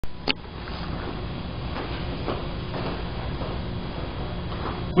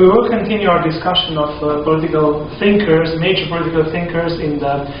We will continue our discussion of political thinkers, major political thinkers in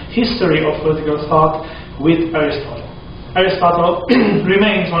the history of political thought with Aristotle. Aristotle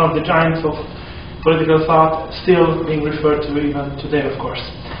remains one of the giants of political thought, still being referred to even today, of course.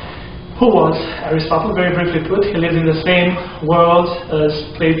 Who was Aristotle? Very briefly put, he lived in the same world as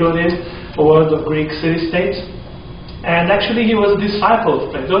Plato did, a world of Greek city-states. And actually he was a disciple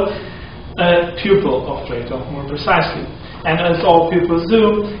of Plato, a pupil of Plato, more precisely. And as all pupils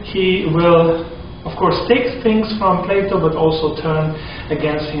do, he will, of course, take things from Plato, but also turn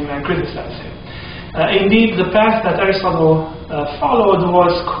against him and criticize him. Indeed, the path that Aristotle followed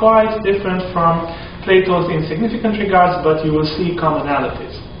was quite different from Plato's in significant regards, but you will see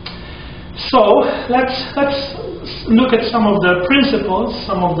commonalities. So, let's look at some of the principles,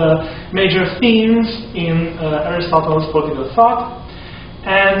 some of the major themes in Aristotle's political thought.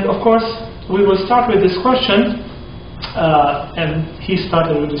 And, of course, we will start with this question. And he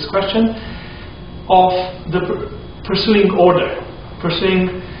started with this question of the pursuing order,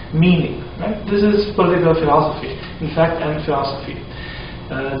 pursuing meaning. Right? This is political philosophy, in fact, and philosophy,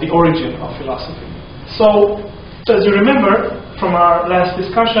 the origin of philosophy. So, as you remember from our last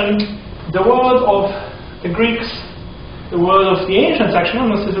discussion, the world of the Greeks, the world of the ancients, actually,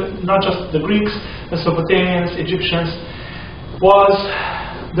 not just the Greeks, Mesopotamians, Egyptians, was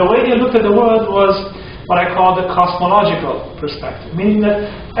the way they looked at the world was what I call the cosmological perspective, meaning that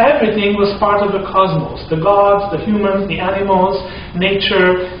everything was part of the cosmos, the gods, the humans, the animals,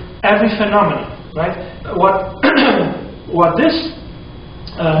 nature, every phenomenon, right? What this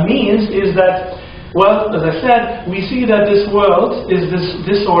means is that, well, as I said, we see that this world is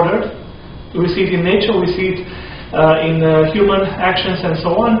disordered. We see it in nature, we see it in human actions and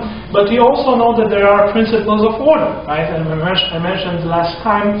so on, but we also know that there are principles of order, right? And I mentioned last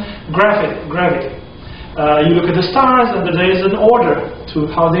time gravity. You look at the stars and there is an order to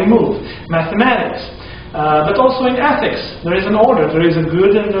how they move. Mathematics. But also in ethics, there is an order. There is a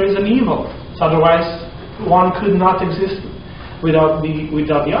good and there is an evil. So otherwise, one could not exist without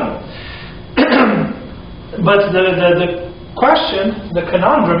the other. But the question, the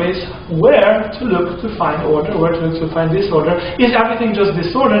conundrum is where to look to find order, where to look to find disorder. Is everything just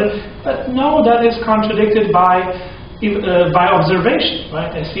disordered? But no, that is contradicted by observation,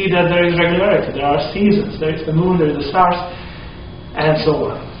 right? I see that there is regularity, there are seasons, there is the moon, there is the stars, and so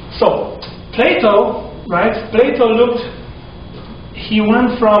on. So, Plato, right? Plato he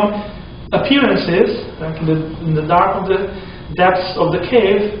went from appearances, right, in the dark of the depths of the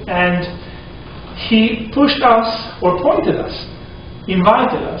cave, and he pushed us, or pointed us,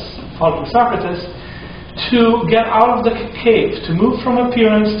 invited us, following Socrates, to get out of the cave, to move from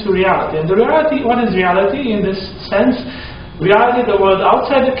appearance to reality. And the reality, what is reality in this sense? Reality, the world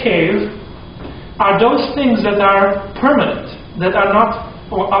outside the cave, are those things that are permanent, that are not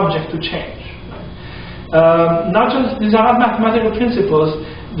object to change. These are not mathematical principles,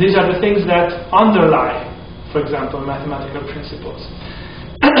 these are the things that underlie, for example, mathematical principles.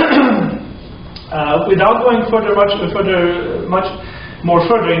 Without going much more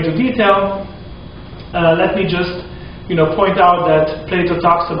into detail, let me just, point out that Plato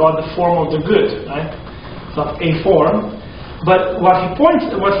talks about the form of the good, right? It's not a form, but what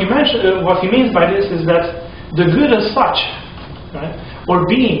he means by this is that the good as such, right, or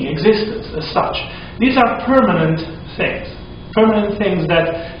being, existence as such, these are permanent things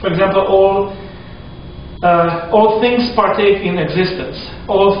that, for example, all things partake in existence,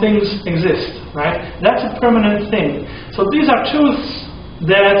 all things exist, right? That's a permanent thing. So these are truths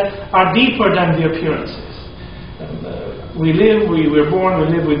that are deeper than the appearances. We live, we're born, we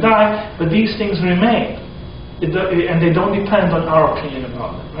live, we die, but these things remain. And they don't depend on our opinion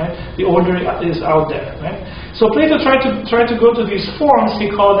about them, right? The order is out there, right? So Plato tried to go to these forms, he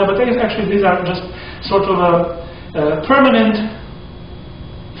called them, but actually these are just sort of permanent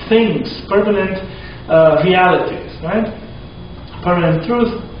things, permanent realities, right? Permanent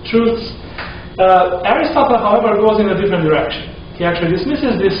truths. Aristotle, however, goes in a different direction. He actually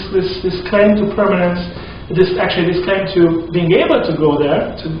dismisses this claim to permanence, this claim to being able to go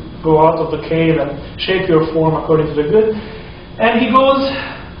there, to go out of the cave and shape your form according to the good. And he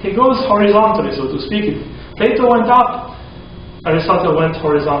goes horizontally, so to speak. Plato went up, Aristotle went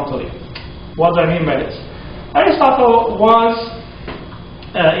horizontally. What do I mean by this? Aristotle was,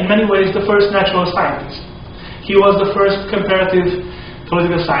 in many ways, the first natural scientist. He was the first comparative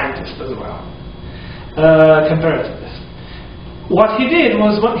political scientist as well. Comparativist. What he did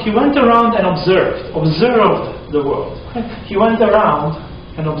was he went around and observed the world. He went around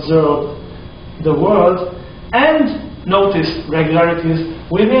and observed the world and noticed regularities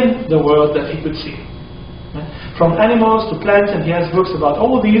within the world that he could see. Right? From animals to plants, and he has books about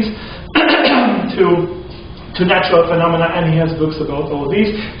all these, to natural phenomena, and he has books about all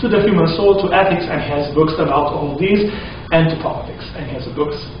these, to the human soul, to ethics, and he has books about all these, and to politics, and he has a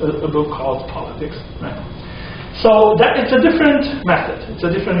book called Politics. Right? So that it's a different method. It's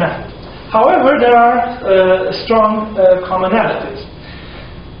a different method. However, there are strong commonalities.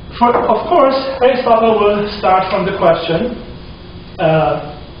 Of course, Aristotle will start from the question,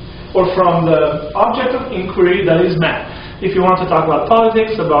 or from the object of inquiry, that is man. If you want to talk about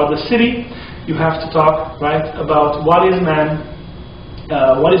politics, about the city, you have to talk, right, about what is man,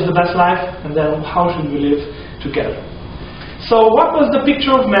 what is the best life, and then how should we live together. So what was the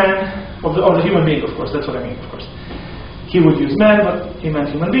picture of man, of the human being, of course, that's what I mean, of course. He would use man, but he meant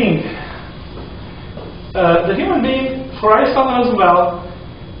human being. The human being, for Aristotle as well,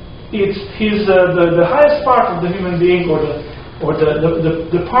 he's the highest part of the human being, or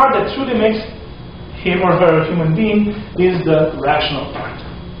the part that truly makes him or her a human being, is the rational part.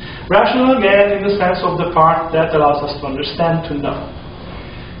 Rational, again, in the sense of the part that allows us to understand, to know.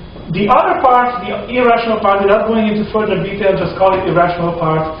 The other part, the irrational part, without going into further detail, just call it irrational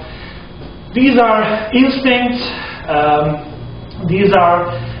part. These are instincts, these are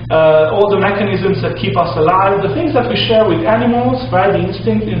all the mechanisms that keep us alive, the things that we share with animals, right? The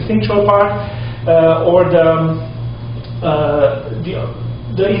instinctual part, or the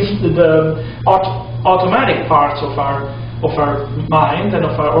automatic parts of our mind and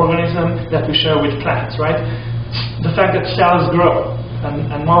of our organism that we share with plants, right? The fact that cells grow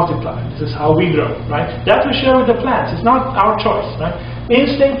and multiply. This is how we grow, right? That we share with the plants. It's not our choice, right?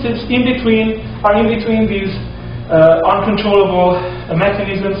 Instinct is in between these uncontrollable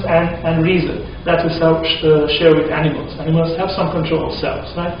mechanisms and reason that we share with animals. Animals have some control of cells,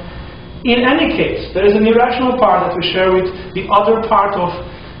 right? In any case, there is an irrational part that we share with the other part of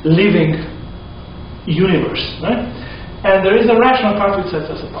living universe, right? And there is a rational part which sets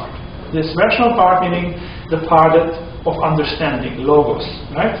us apart. This rational part meaning the part of understanding, logos,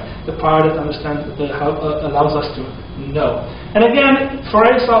 right? The part that allows us to know. And again, for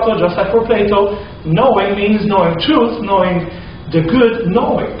Aristotle, just like for Plato, knowing means knowing truth, knowing the good,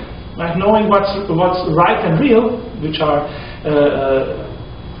 knowing, right? Knowing what's right and real, which are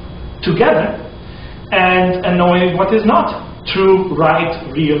together, and knowing what is not true, right,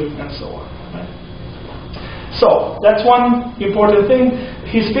 real, and so on. So, that's one important thing.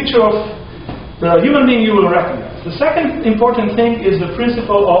 His picture of the human being you will recognize. The second important thing is the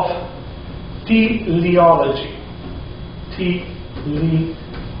principle of teleology. Teleology,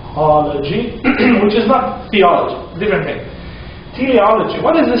 which is not theology, different thing. Teleology,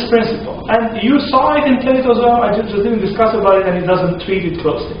 what is this principle? And you saw it in Plato as well, I just didn't discuss about it, and it doesn't treat it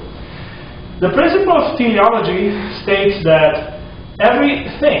closely. The principle of teleology states that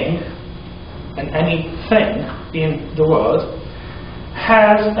everything and anything in the world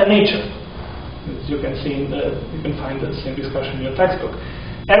has a nature. As you can see you can find the same discussion in your textbook.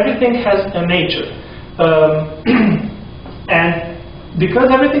 Everything has a nature, and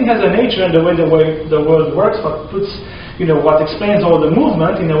because everything has a nature, and the way the world works, what explains all the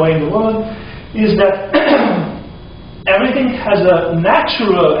movement in a way in the world, is that everything has a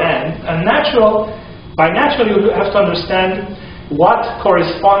natural end. By natural, you have to understand what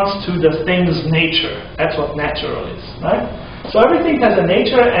corresponds to the thing's nature. That's what natural is, right? So everything has a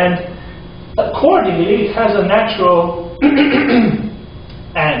nature, and accordingly it has a natural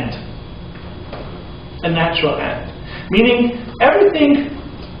end. A natural end. Meaning everything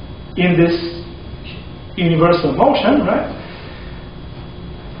in this universal motion, right,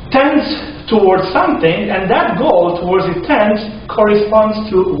 tends towards something, and that goal towards it tends corresponds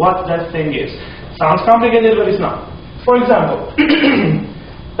to what that thing is. Sounds complicated, but it's not. For example,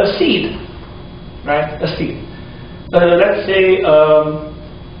 a seed, right? A seed. Let's say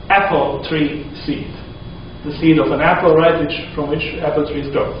apple tree seed. The seed of an apple, right? From which apple trees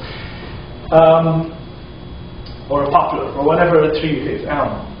grow. Or a poplar, or whatever a tree it is,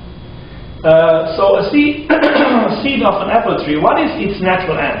 elm. So a seed of an apple tree, what is its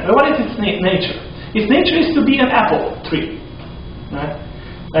natural end? What is its nature? Its nature is to be an apple tree, right?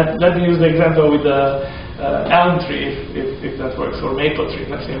 Let me use the example with the elm tree, if that works, or maple tree.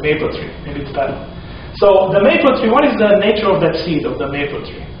 Let's say a maple tree, maybe it's better. So the maple tree, what is the nature of that seed of the maple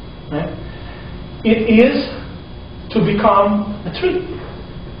tree? Right? It is to become a tree.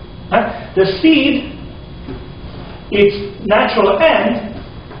 Right? The seed, its natural end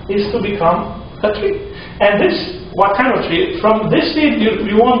is to become a tree. And this, what kind of tree? From this seed,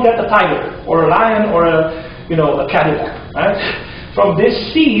 you won't get a tiger, or a lion, or a Cadillac. Right? From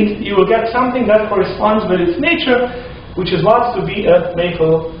this seed, you will get something that corresponds with its nature, which is what? To be a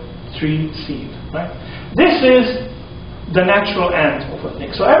maple tree seed. Right? This is the natural end of a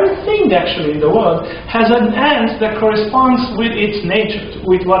thing. So everything actually in the world has an end that corresponds with its nature,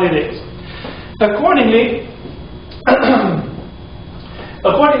 with what it is. Accordingly,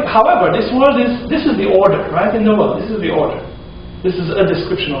 however, this is the order, right, in the world. This is the order. This is a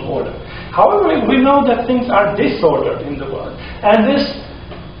description of order. However, we know that things are disordered in the world. And this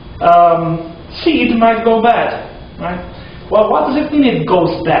seed might go bad, right? Well, what does it mean it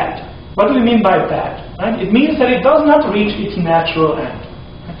goes bad? What do we mean by bad? Right? It means that it does not reach its natural end.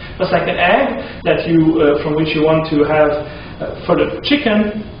 Just like an egg that from which you want to have for the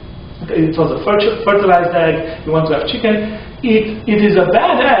chicken, it was a fertilized egg, you want to have chicken, it is a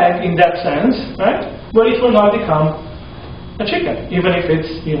bad egg in that sense, right? But it will not become a chicken, even if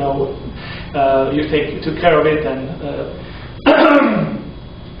it's, you took care of it and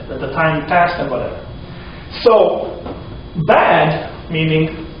the time passed and whatever. So, bad,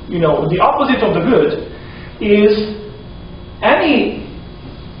 meaning, the opposite of the good, is any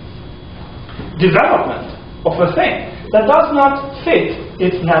development of a thing that does not fit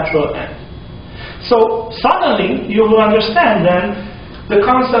its natural end. So suddenly you will understand then the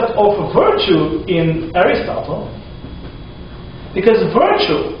concept of virtue in Aristotle, because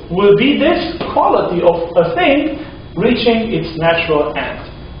virtue will be this quality of a thing reaching its natural end.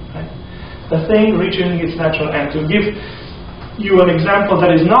 Right? A thing reaching its natural end. To give you an example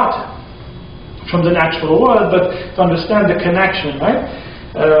that is not from the natural world, but to understand the connection, right?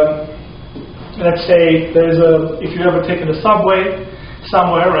 Let's say if you ever taken a subway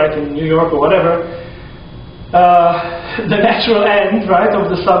somewhere, right, in New York or whatever, the natural end, right, of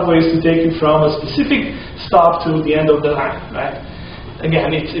the subway is to take you from a specific stop to the end of the line, right?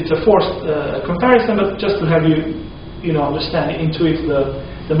 Again, it's a forced comparison, but just to have you, understand, intuit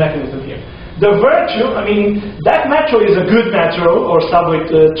the mechanism here. The virtue, that metro is a good metro or subway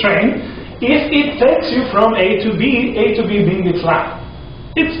train if it takes you from A to B being its line.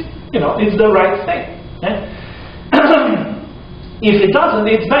 It's the right thing. If it doesn't,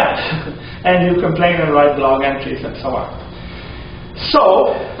 it's bad. And you complain and write blog entries and so on.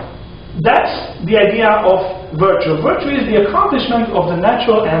 So, that's the idea of virtue. Virtue is the accomplishment of the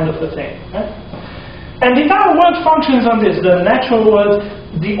natural end of the thing. And the entire world functions on this, the natural world,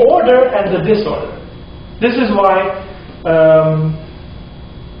 the order and the disorder. This is why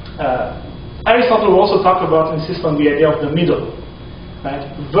Aristotle will also insist on the idea of the middle. Right?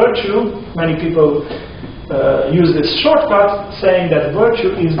 Virtue, many people use this shortcut saying that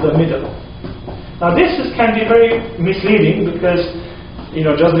virtue is the middle. Now this can be very misleading because,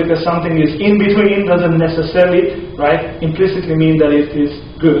 just because something is in between doesn't necessarily, right, implicitly mean that it is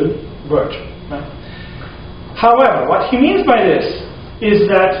good virtue. Right? However, what he means by this is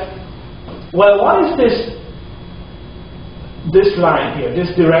that, well, what is this line here, this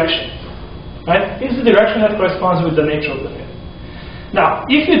direction? Right? It's the direction that corresponds with the nature of the thing. Now,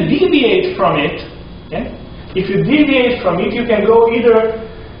 if you deviate from it, you can go either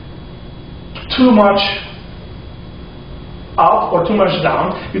too much up or too much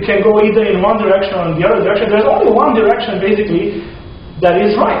down. You can go either in one direction or in the other direction. There's only one direction, basically, that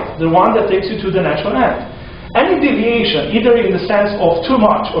is right, the one that takes you to the natural end. Any deviation, either in the sense of too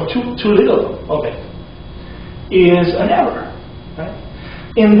much or too little of it, is an error. Right?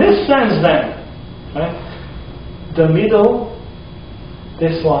 In this sense, then, right, the middle,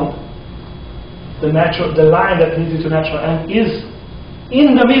 this one, the line that leads you to natural end, is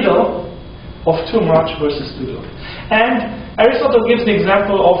in the middle of too much versus too little. And Aristotle gives the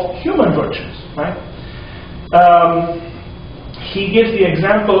example of human virtues. Right? He gives the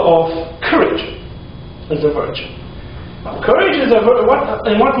example of courage as a virtue. Now, courage is a virtue.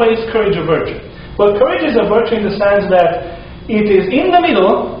 In what way is courage a virtue? Well, courage is a virtue in the sense that it is in the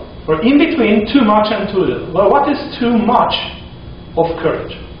middle, or in between, too much and too little. Well, what is too much of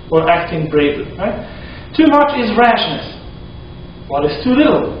courage, or acting bravely? Right? Too much is rashness. What is too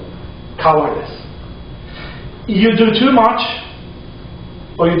little? Cowardice. You do too much,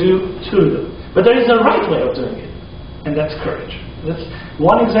 or you do too little. But there is a right way of doing it, and that's courage. That's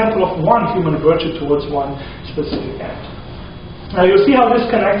one example of one human virtue towards one specific end. Now you'll see how this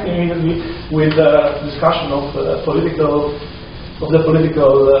connects immediately with the discussion of the political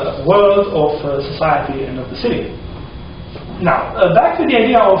world, of society, and of the city. Now, back to the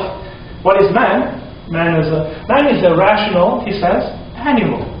idea of what is man. Man is a rational, he says,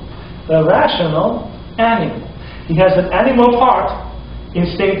 animal. A rational animal. He has an animal part,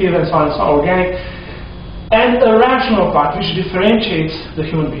 instinctive and so on and so on, organic, and a rational part which differentiates the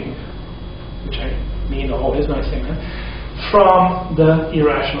human being, which I mean always when I say man, from the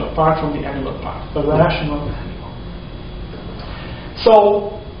irrational part, from the animal part. A rational animal.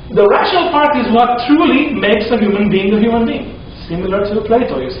 So, The rational part is what truly makes a human being a human being. Similar to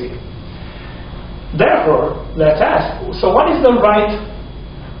Plato, you see. Therefore, let's ask, so what is the right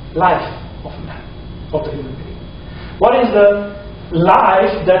life of man, of the human being? What is the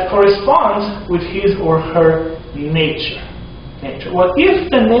life that corresponds with his or her nature? Well, if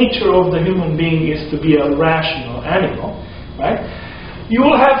the nature of the human being is to be a rational animal, right, you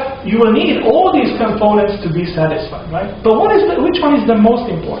will need all these components to be satisfied, right? But which one is the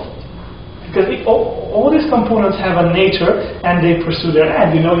most important? Because all these components have a nature and they pursue their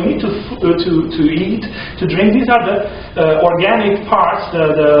end. You need to eat, to drink. These are the organic parts,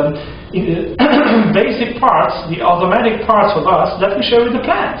 the basic parts, the automatic parts of us that we share with the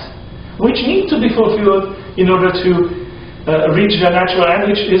plants, which need to be fulfilled in order to reach the natural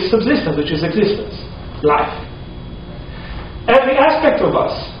end, which is subsistence, which is existence, life. Every aspect of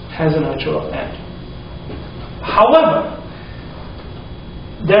us has a natural end. However,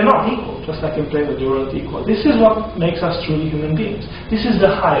 they're not equal, just like in Plato, they weren't equal. This is what makes us truly human beings. This is the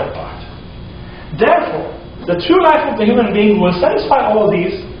higher part. Therefore, the true life of the human being will satisfy all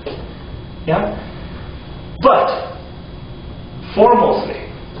these, yeah? But, foremostly,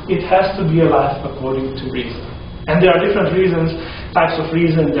 it has to be a life according to reason. And there are different reasons, types of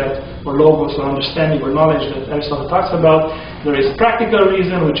reason or logos or understanding or knowledge that Aristotle talks about. There is practical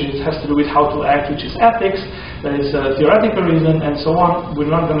reason, which has to do with how to act, which is ethics. There is theoretical reason, and so on. We're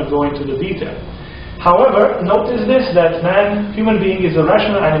not going to go into the detail. However, notice this, that human being is a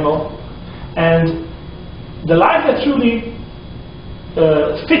rational animal, and the life that truly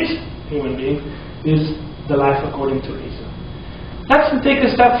fits human being is the life according to reason. Let's take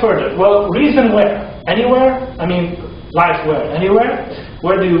a step further. Well, reason where? Anywhere? I mean, life where? Anywhere?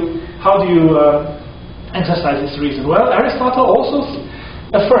 How do you exercise this reason? Well, Aristotle also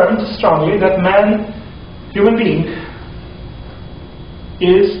affirmed strongly that human being,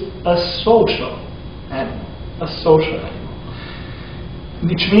 is a social animal. A social animal.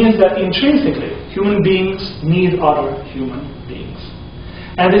 Which means that intrinsically, human beings need other human beings.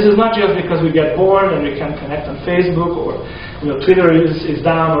 And this is not just because we get bored and we can connect on Facebook or Twitter is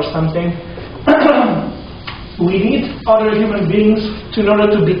down or something. We need other human beings in order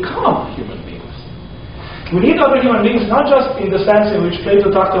to become human beings. We need other human beings not just in the sense in which Plato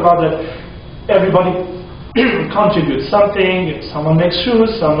talked about that everybody contributes something, someone makes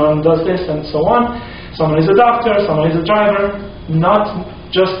shoes, someone does this and so on, someone is a doctor, someone is a driver, not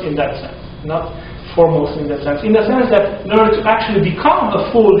just in that sense, not foremost in that sense. In the sense that in order to actually become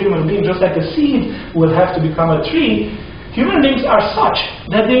a full human being, just like a seed will have to become a tree, human beings are such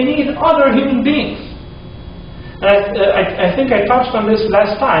that they need other human beings. I think I touched on this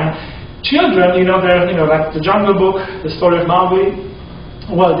last time. Children, like the Jungle Book, the story of Mowgli.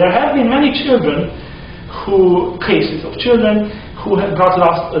 Well, there have been many cases of children who had got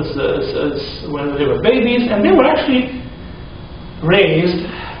lost when they were babies, and they were actually raised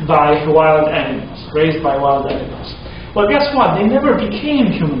by wild animals. Well, guess what? They never became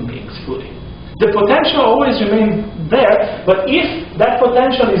human beings fully. The potential always remained there, but if that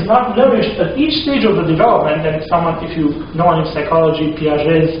potential is not nourished at each stage of the development, and if you know in psychology,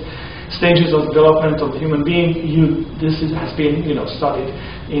 Piaget's stages of development of the human being, has been studied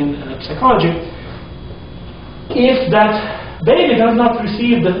in psychology. If that baby does not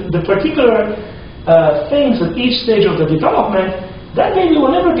receive the particular things at each stage of the development, that baby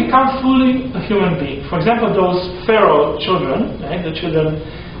will never become fully a human being. For example, those Pharaoh children, right, the children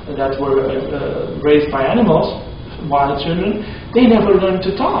that were raised by animals, wild children, they never learned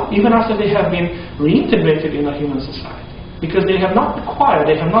to talk, even after they have been reintegrated in a human society. Because they have not acquired,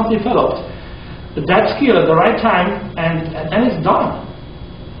 they have not developed that skill at the right time, and it's done.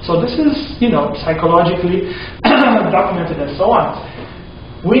 So this is, psychologically documented and so on.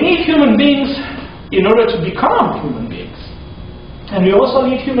 We need human beings in order to become human beings. And we also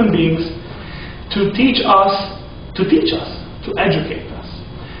need human beings to teach us, to educate us.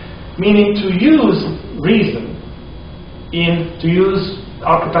 Meaning to use reason, to use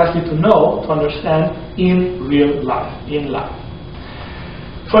our capacity to know, to understand in real life, in life.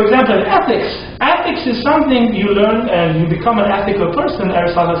 For example, in ethics. Ethics is something you learn and you become an ethical person,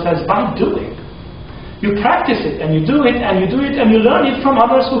 Aristotle says, by doing. You practice it and you do it and you do it and you learn it from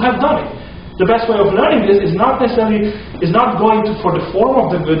others who have done it. The best way of learning this is not going for the form of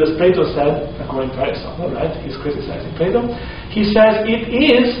the good, as Plato said, according to Aristotle, right? He's criticizing Plato. He says it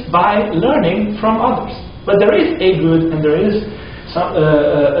is by learning from others. But there is a good and there is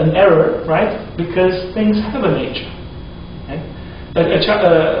an error, right? Because things have a nature. Right? A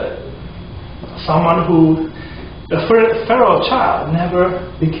feral child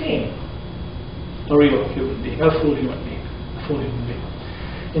never became a real human being, a full human being.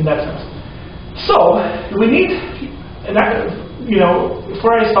 in that sense. So we need,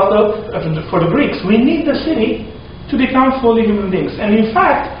 for Aristotle, for the Greeks, we need the city to become fully human beings. And in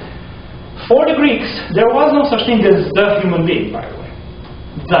fact, for the Greeks, there was no such thing as the human being, by the way.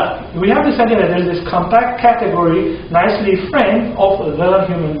 We have this idea that there is this compact category, nicely framed, of the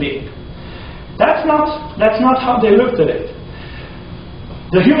human being. That's not how they looked at it.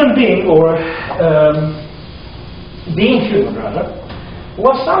 The human being, or being human rather,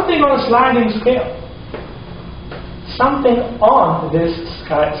 was something on a sliding scale. Something on this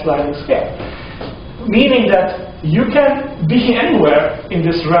sliding scale. Meaning that you can be anywhere in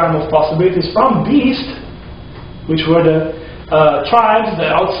this realm of possibilities, from beast, which were the tribes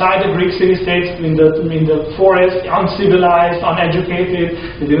outside the Greek city-states, in the forest, uncivilized,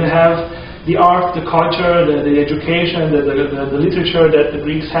 uneducated. They didn't have the art, the culture, the education, the literature that the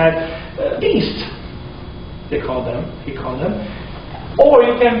Greeks had. Beast, he called them. Or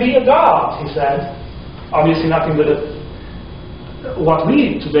you can be a god, he said. Obviously nothing but what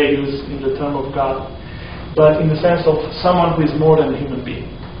we today use in the term of God, but in the sense of someone who is more than a human being.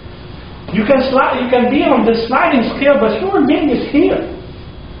 You can be on the sliding scale, but human being is here.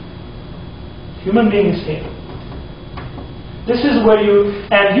 Human being is here. This is where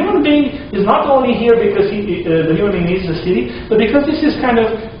and human being is not only here because the human being needs the city, but because this is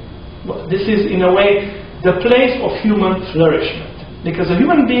in a way the place of human flourishment. Because a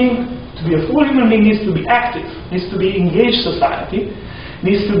human being, to be a full human being, needs to be active, needs to be engaged society,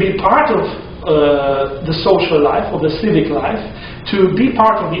 needs to be part of the social life, of the civic life, to be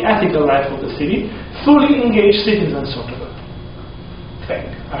part of the ethical life of the city, fully engaged citizen sort of a thing,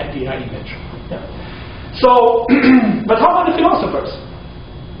 idea, image. Yeah. So, but how about the philosophers?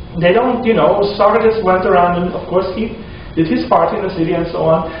 They don't, Socrates went around and of course he did his part in the city and so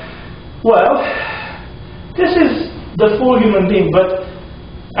on. Well, this is the full human being, but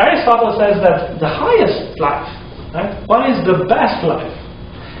Aristotle says that the highest life, right? What is the best life?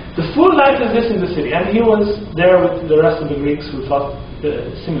 The full life is this in the city, and he was there with the rest of the Greeks who thought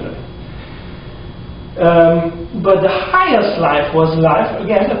similarly. But the highest life was life,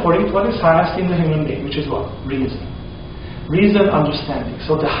 again, according to what is highest in the human being, which is what? Reason. Reason, understanding.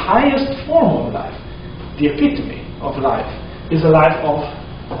 So the highest form of life, the epitome of life, is a life of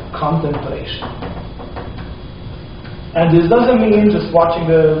contemplation. And this doesn't mean just watching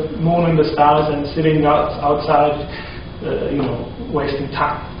the moon and the stars and sitting outside, wasting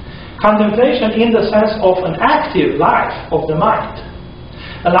time. Contemplation in the sense of an active life of the mind.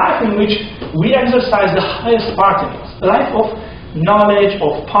 A life in which we exercise the highest part in us. A life of knowledge,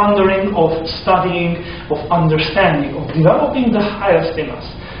 of pondering, of studying, of understanding, of developing the highest in us.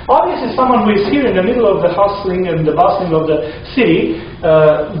 Obviously, someone who is here in the middle of the hustling and the bustling of the city,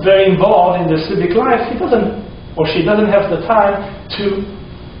 very involved in the civic life, he doesn't, or she doesn't have the time to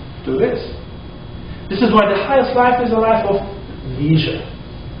do this. This is why the highest life is a life of leisure.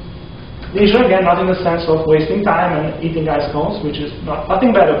 Leisure, again, not in the sense of wasting time and eating ice cones, which is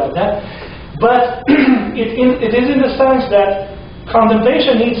nothing bad about that, but it is in the sense that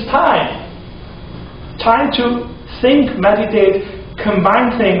contemplation needs time. Time to think, meditate,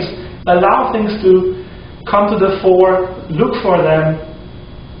 combine things, allow things to come to the fore, look for them.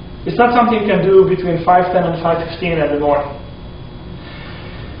 It's not something you can do between 5:10 and 5:15 in the morning.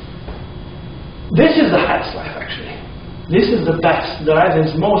 This is the highest life, actually. This is the best, the life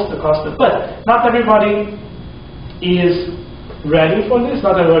is most accustomed. But not everybody is ready for this,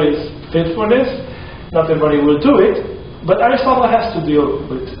 not everybody is fit for this, not everybody will do it, but Aristotle has to deal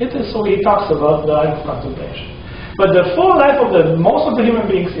with it, and so he talks about the life of contemplation. But the full life of most of the human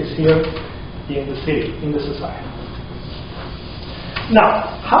beings is here in the city, in the society.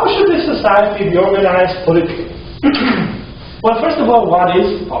 Now, how should this society be organized politically? Well, first of all, what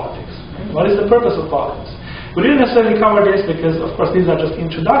is politics? What is the purpose of politics? We didn't necessarily cover this because, of course, these are just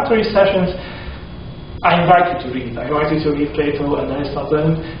introductory sessions. I invite you to read. I invite you to read Plato and Aristotle,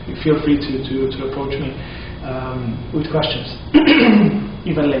 and feel free to approach me with questions,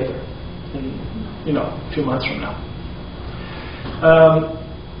 even later, in a few months from now.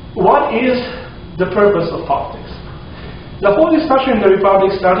 What is the purpose of politics? The whole discussion in the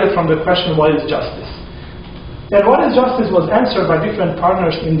Republic started from the question, what is justice? And what is justice was answered by different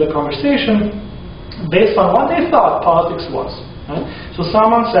partners in the conversation based on what they thought politics was. Right? So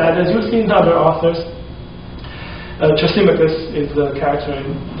someone said, as you see in other authors, Thrasymachus is the character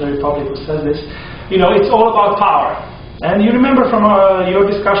in the Republic who says this, it's all about power. And you remember from your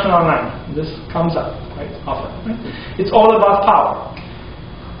discussion online, this comes up quite often. Right? It's all about power.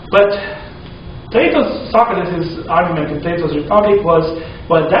 But Socrates' argument in Plato's Republic was,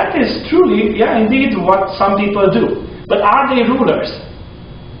 well, that is truly, indeed, what some people do. But are they rulers?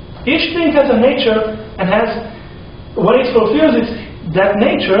 Each thing has a nature and has, when it fulfills that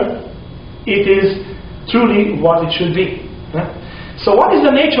nature, it is truly what it should be. So what is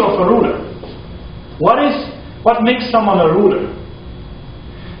the nature of a ruler? What makes someone a ruler?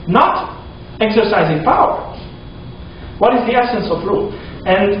 Not exercising power. What is the essence of rule?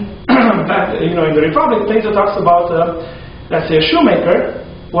 And back, in the Republic, Plato talks about, let's say, a shoemaker.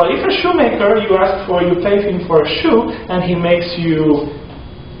 Well, if a shoemaker, you pay him for a shoe, and he makes you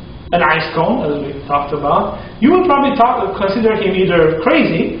an ice cone, as we talked about, you will probably consider him either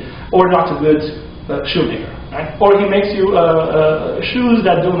crazy or not a good shoemaker, right? Or he makes you shoes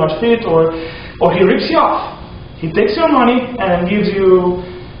that do not fit, or he rips you off. He takes your money and gives you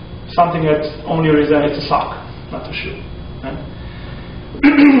something that only resembles a sock, not a shoe. Right?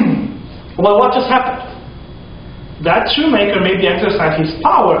 Well, what just happened? That shoemaker maybe exercised his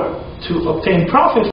power to obtain profit